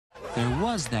there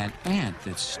was that ant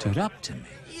that stood up to me.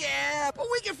 Yeah, but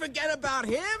we can forget about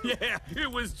him. Yeah,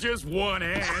 it was just one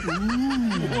ant.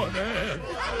 One ant.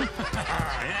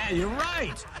 Yeah, you're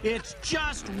right. It's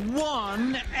just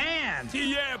one ant.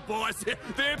 Yeah, boss,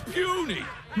 they're puny.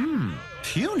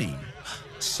 Puny?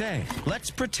 Say,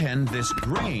 let's pretend this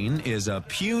grain is a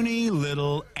puny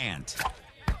little ant.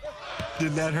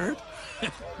 Did that hurt?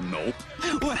 Nope.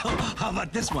 Well, how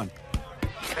about this one?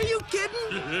 Are you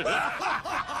kidding?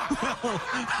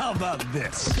 How about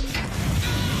this?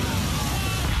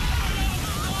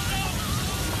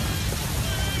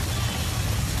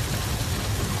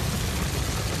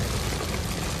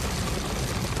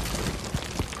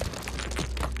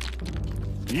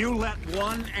 You let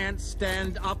one ant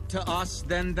stand up to us,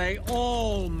 then they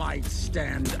all might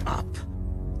stand up.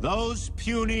 Those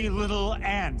puny little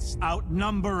ants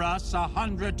outnumber us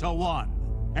 100 to 1.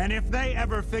 And if they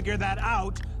ever figure that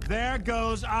out, there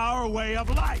goes our way of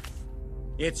life.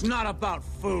 It's not about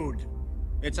food.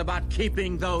 It's about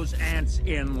keeping those ants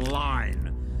in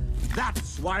line.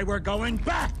 That's why we're going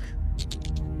back.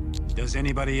 Does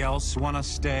anybody else want to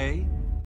stay?